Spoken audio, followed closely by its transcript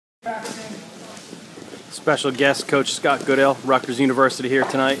Special guest, Coach Scott Goodale, Rutgers University here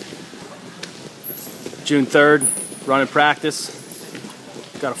tonight. June 3rd, running practice.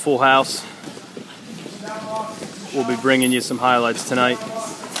 Got a full house. We'll be bringing you some highlights tonight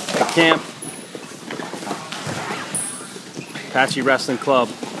at camp. APACHE Wrestling Club.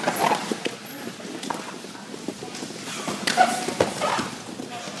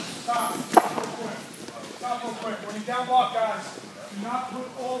 Stop real quick. When you down block, guys, do not put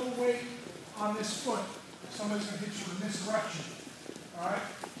all the weight on this foot. Somebody's going to hit you in this direction. Alright?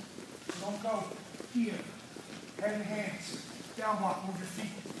 So don't go here. Head and hands. Down block. Move your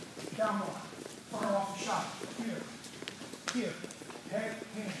feet. Down block. Fire off the shot. Here. Here. Head,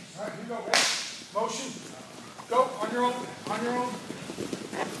 hands. Alright, here we go. Ready? Motion. Go. On your own. On your own.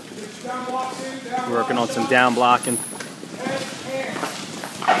 Get your down blocks in. Down block. Working on some down blocking. Head, hands.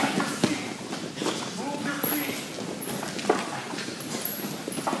 Move your feet. Move your feet.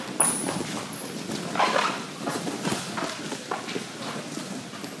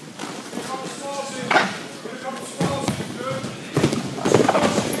 Get a couple swallows in. Get a couple swallows in. Good. Good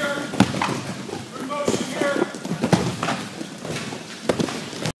motion here. Good motion here.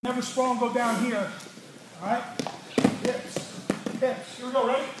 Never sprawl and go down here. Alright? Hips. Hips. Here we go.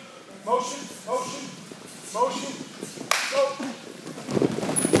 Ready? Motion. Motion. Motion. Go.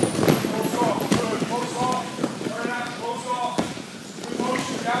 Close off. Good. Close off. Turn out. Close off. Good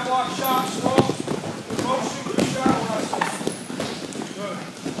motion. Down block shot. Slow. Good motion. Good shadow wrestling. Good.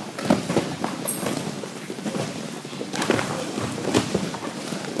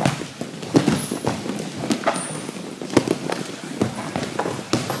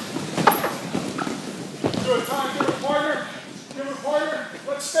 Good. Time. Give it a partner. Give it a partner.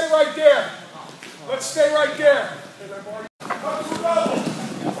 Let's stay right there. Let's stay right there. Come to double.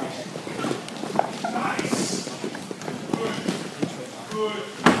 Nice. Good. Good.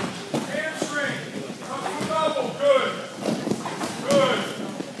 Hamstring. Come to double. Good. Good.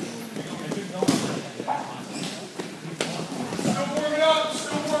 Still warming up.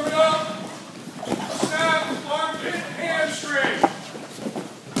 Still warming up. Snap. Armpit. Hamstring.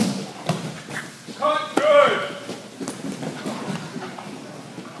 Cut. Good.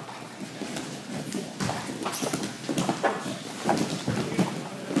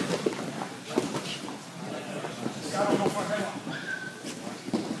 Never go front headlock.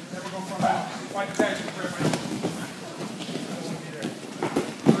 Never go front headlock. Fight the tension, grip right.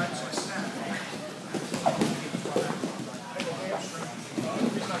 Alright, so I snap. I go hamstring. The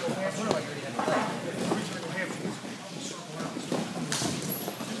reason I go hamstring, the reason I go hamstring is circle out.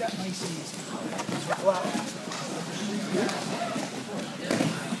 Do that nice and easy. Circle out.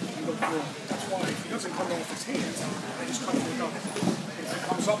 You go through. That's why if he doesn't come down with his hands, I just cut it up. If it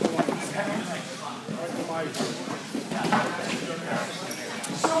comes up, I want his hand. Right to my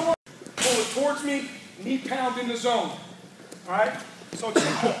pull it towards me, knee pound in the zone. Alright? So it's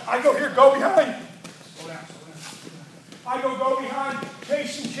simple. I go here, go behind. Slow down, slow down. I go behind,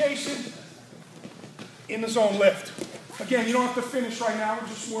 chasing. In the zone, lift. Again, you don't have to finish right now, we're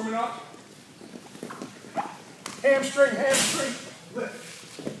just warming up. Hamstring, lift.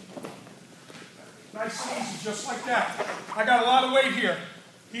 Nice and easy, just like that. I got a lot of weight here.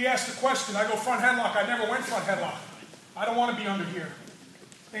 He asked a question, I go front headlock. I never went front headlock. I don't want to be under here.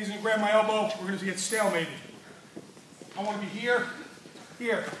 He's going to grab my elbow, we're going to get stalemated. I want to be here,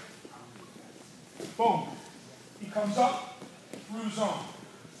 here. Boom. He comes up, through the zone.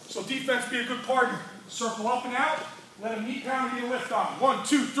 So defense, be a good partner. Circle up and out, let him knee pound and get a lift on. 1,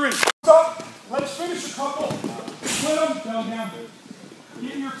 2, 3. Up, let's finish a couple. Split them, down.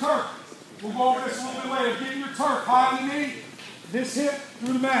 Get in your turk. We'll go over this a little bit later. Get in your turk, high on the knee. This hip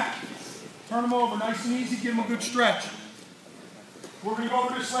through the mat. Turn them over, nice and easy, give them a good stretch. We're going to go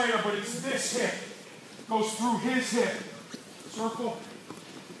over this later, but it's this hip. Goes through his hip. Circle.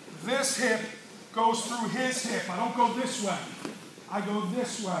 This hip goes through his hip. I don't go this way. I go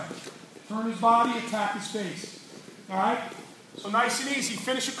this way. Turn his body, attack his face. Alright? So nice and easy.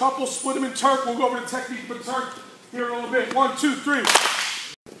 Finish a couple, split them in Turk. We'll go over the technique of Turk here in a little bit. 1, 2, 3.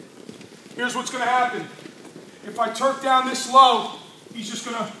 Here's what's going to happen. If I Turk down this low, he's just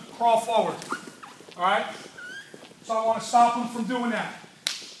going to crawl forward. Alright? So I want to stop him from doing that.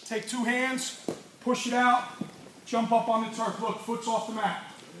 Take 2 hands, push it out, jump up on the Turk. Look, foot's off the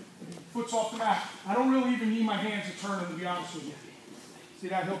mat. Foot's off the mat. I don't really even need my hands to turn him, to be honest with you. See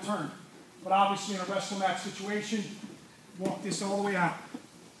that? He'll turn. But obviously in a wrestle mat situation, walk this all the way out.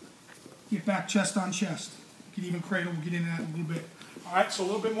 Get back chest on chest. You can even cradle, we'll get into that in a little bit. Alright, so a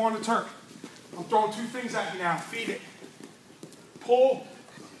little bit more on the Turk. I'm throwing 2 things at you now. Feed it. Pull.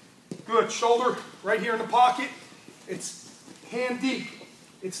 Good. Shoulder right here in the pocket. It's hand deep.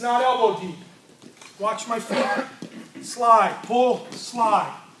 It's not elbow deep. Watch my feet. Slide, pull,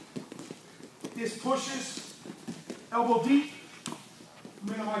 slide. This pushes, elbow deep.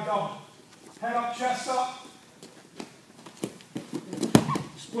 I'm into my double. Head up, chest up.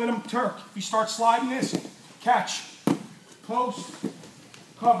 Split him, Turk. If you start sliding this, catch. Post,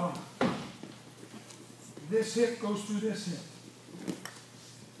 cover him. This hip goes through this hip.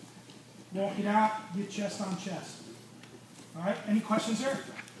 Walk it out, get chest on chest. All right, any questions there?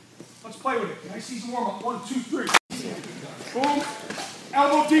 Let's play with it. Nice easy warm up. 1, 2, 3. Boom.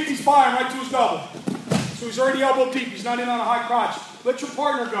 Elbow deep, he's firing right to his double. So he's already elbow deep. He's not in on a high crotch. Let your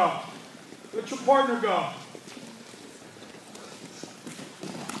partner go. Let your partner go.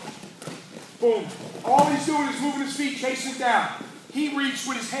 Boom. All he's doing is moving his feet, chasing down. He reached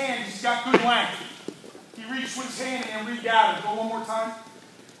with his hand. He's got good length. He reached with his hand and regathered. Go one more time.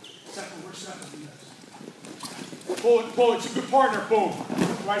 Second, we're second. Pull it, pull it. It's a good partner. Boom.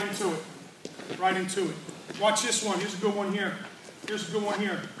 Right into it. Right into it. Watch this one. Here's a good one here. Here's a good one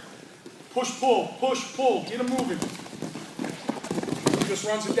here. Push, pull. Push, pull. Get him moving. He just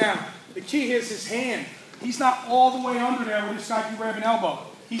runs it down. The key is his hand. He's not all the way under there where this guy can grab an elbow.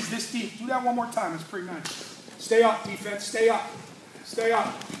 He's this deep. Do that one more time. It's pretty nice. Stay up, defense. Stay up. Stay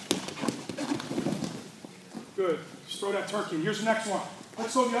up. Good. Just throw that turkey in. Here's the next one.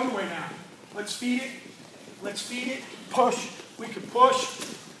 Let's go the other way now. Let's feed it. Let's feed it. Push. We can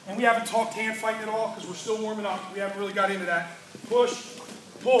push. And we haven't talked hand fighting at all because we're still warming up. We haven't really got into that. Push.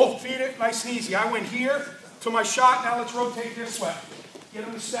 Pull. Feed it. Nice and easy. I went here to my shot. Now let's rotate this way. Get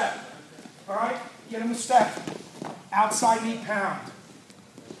him to step. All right? Get him to step. Outside knee pound.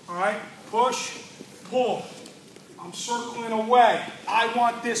 All right? Push. Pull. I'm circling away. I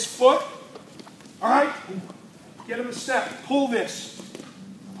want this foot. All right? Get him to step. Pull this.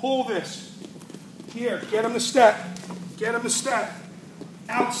 Pull this. Here. Get him to step. Get him to step.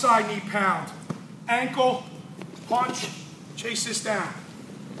 Outside knee pound. Ankle. Punch. Chase this down.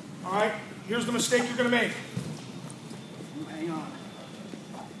 All right? Here's the mistake you're going to make. Hang on.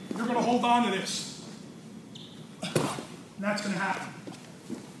 You're going to hold on to this. And that's going to happen.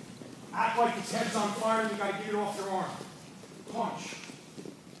 Act like his head's on fire and you got to get it off your arm. Punch.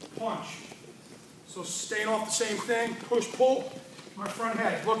 Punch. So staying off the same thing. Push, pull. My front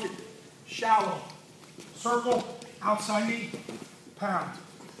head. Look at shallow. Circle. Outside knee. Pound.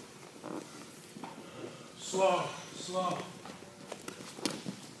 Slow. Slow.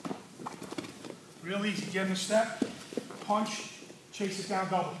 Real easy. Get in a step. Punch. Chase it down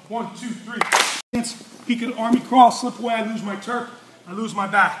double. 1, 2, 3. He could army crawl, slip away. I lose my Turk. I lose my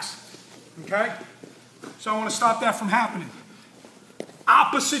backs. Okay? So I want to stop that from happening.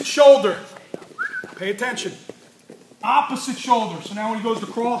 Opposite shoulder. Pay attention. Opposite shoulder. So now when he goes to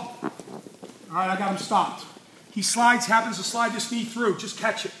crawl, all right, I got him stopped. He slides, happens to slide this knee through. Just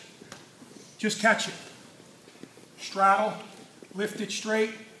catch it. Just catch it. Straddle. Lift it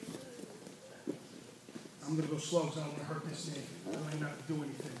straight. I'm going to go slow because I don't want to hurt this knee. I don't even have to do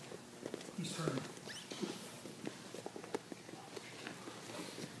anything. He's turning.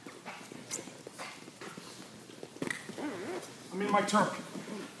 I'm in my Turk.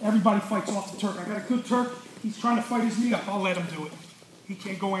 Everybody fights off the Turk. I got a good Turk. He's trying to fight his knee up. I'll let him do it. He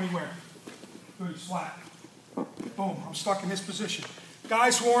can't go anywhere. Good, he's flat. Boom, I'm stuck in this position.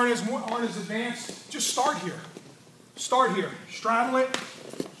 Guys who aren't as advanced, just start here. Start here. Straddle it.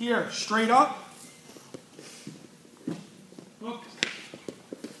 Here, straight up. Look.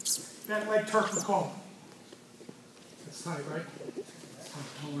 Bent leg Turk with call. That's tight, right?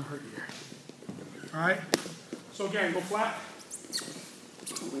 I don't want to hurt you here. All right? So again, go flat.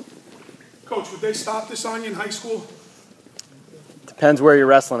 Coach, would they stop this on you in high school? Depends where you're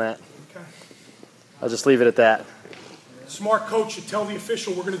wrestling at. Okay. I'll just leave it at that. Smart coach should tell the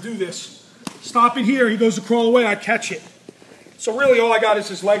official we're going to do this. Stop it here. He goes to crawl away. I catch it. So really all I got is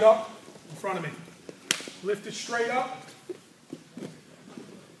his leg up in front of me. Lift it straight up.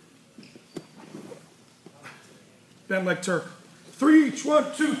 Bend leg Turk. 3 each.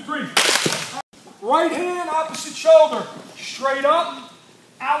 1, 2, 3. Right hand, opposite shoulder. Straight up.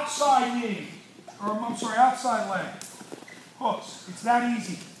 Outside knee. Or I'm sorry, outside leg. Hooks. It's that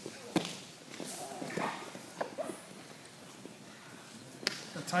easy.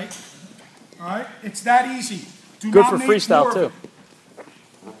 That tight? All right? It's that easy. Do Good not for make freestyle more too. of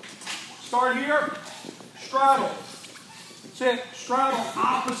it. Start here. Straddle. That's it. Straddle.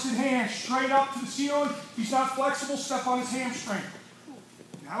 Opposite hand. Straight up to the ceiling. If he's not flexible, step on his hamstring.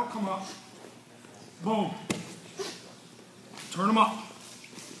 Now come up. Boom. Turn him up.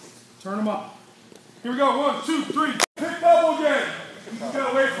 Turn him up. Here we go. 1, 2, 3. Pick double again. You can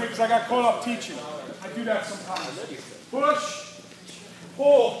get away from it because I got caught up teaching. I do that sometimes. Push.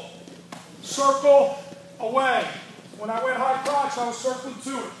 pull, circle, away. When I went high crotch, I was circling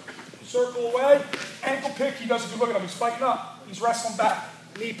to it. Circle away, ankle pick, he doesn't do, look at him, he's fighting up. He's wrestling back.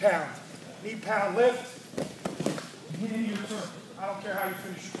 Knee pound, lift. Get into your turn. I don't care how you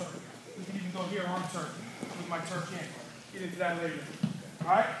finish your turn. We can even go here on turn. With my turn in. Get into that later.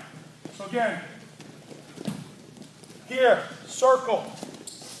 Alright? So again, here, circle.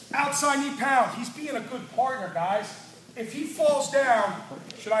 Outside knee pound. He's being a good partner, guys. If he falls down,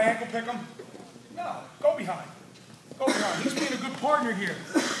 should I ankle pick him? No. Go behind. Go behind. He's being a good partner here.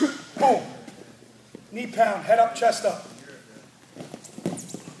 Boom. Knee pound. Head up, chest up.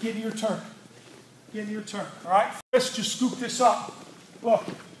 Get into your turn. Get into your turn. Alright? Just scoop this up. Look.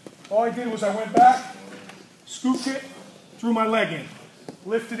 All I did was I went back, scooped it, threw my leg in.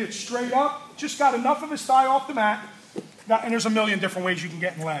 Lifted it straight up. Just got enough of his thigh off the mat. And there's a million different ways you can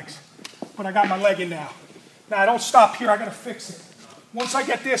get in legs. But I got my leg in now. Now, I don't stop here. I got to fix it. Once I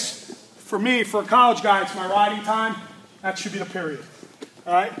get this, for me, for a college guy, it's my riding time. That should be the period.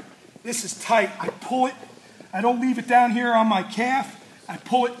 All right? This is tight. I pull it. I don't leave it down here on my calf. I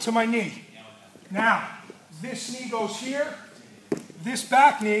pull it to my knee. Now, this knee goes here. This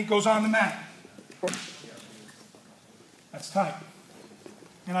back knee goes on the mat. That's tight.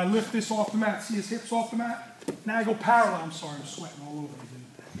 And I lift this off the mat. See his hips off the mat? Now I go parallel. I'm sorry, I'm sweating all over me.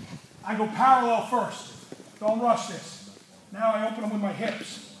 I go parallel first. Don't rush this. Now I open them with my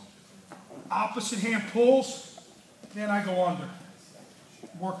hips. Opposite hand pulls. Then I go under.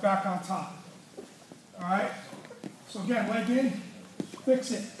 Work back on top. All right? So again, leg in.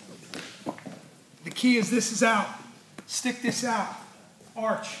 Fix it. The key is this is out. Stick this out.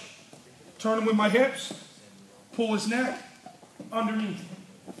 Arch. Turn him with my hips. Pull his neck. Underneath.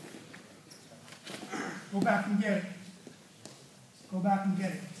 Go back and get it. Go back and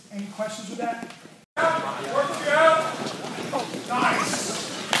get it. Any questions with that? Work it out. Oh, nice.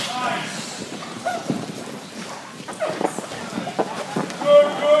 Nice. Good.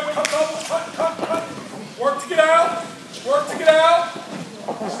 Cut. Work to get out. Work to get out.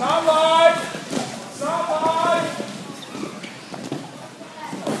 It's not live. It's not live.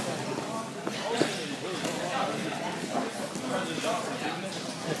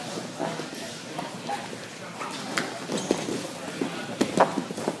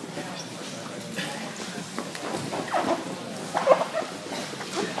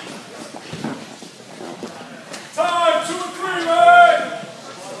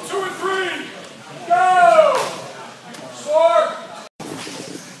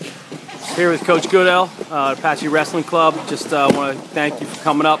 Here with Coach Goodale, APACHE Wrestling Club. Just want to thank you for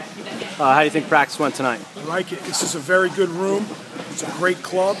coming up. How do you think practice went tonight? I like it. This is a very good room. It's a great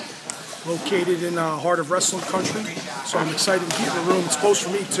club located in the heart of wrestling country. So I'm excited to be in the room. It's close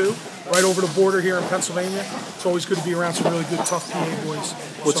for me too, right over the border here in Pennsylvania. It's always good to be around some really good, tough PA boys.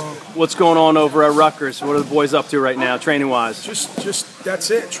 What's going on over at Rutgers? What are the boys up to right now, training-wise? Just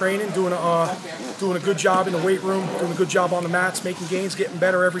that's it. Training, doing a good job in the weight room, doing a good job on the mats, making gains, getting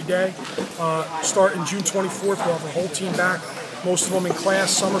better every day. Starting June 24th, we'll have a whole team back. Most of them in class,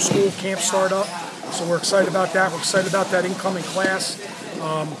 summer school, camp start up. So we're excited about that. We're excited about that incoming class.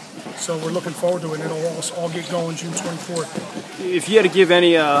 So we're looking forward to it. It'll all get going June 24th. If you had to give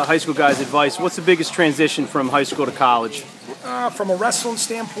any high school guys advice, what's the biggest transition from high school to college? From a wrestling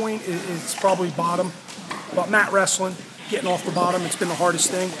standpoint, it's probably bottom. But mat wrestling, getting off the bottom, it's been the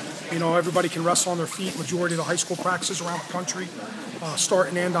hardest thing. You know, everybody can wrestle on their feet. Majority of the high school practices around the country start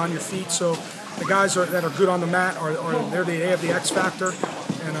and end on your feet. So the guys that are good on the mat they have the X factor.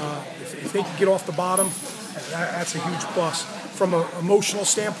 And if they can get off the bottom, that's a huge plus. From an emotional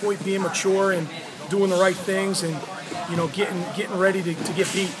standpoint, being mature and doing the right things and getting ready to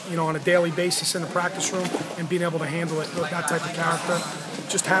get beat, on a daily basis in the practice room and being able to handle it, that type of character.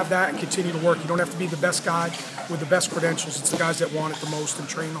 Just have that and continue to work. You don't have to be the best guy with the best credentials. It's the guys that want it the most and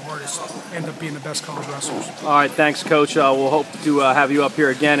train the hardest end up being the best college wrestlers. All right, thanks, Coach. We'll hope to have you up here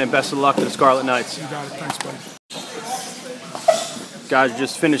again, and best of luck to the Scarlet Knights. You got it. Thanks, buddy. Guys are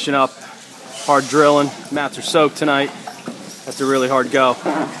just finishing up, hard drilling. Mats are soaked tonight. That's a really hard go.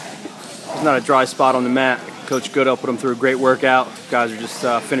 There's not a dry spot on the mat. Coach Goodale put them through a great workout. Guys are just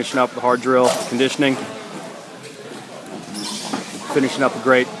finishing up the hard drill, conditioning. Finishing up a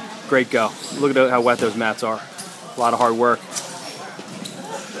great go. Look at how wet those mats are. A lot of hard work.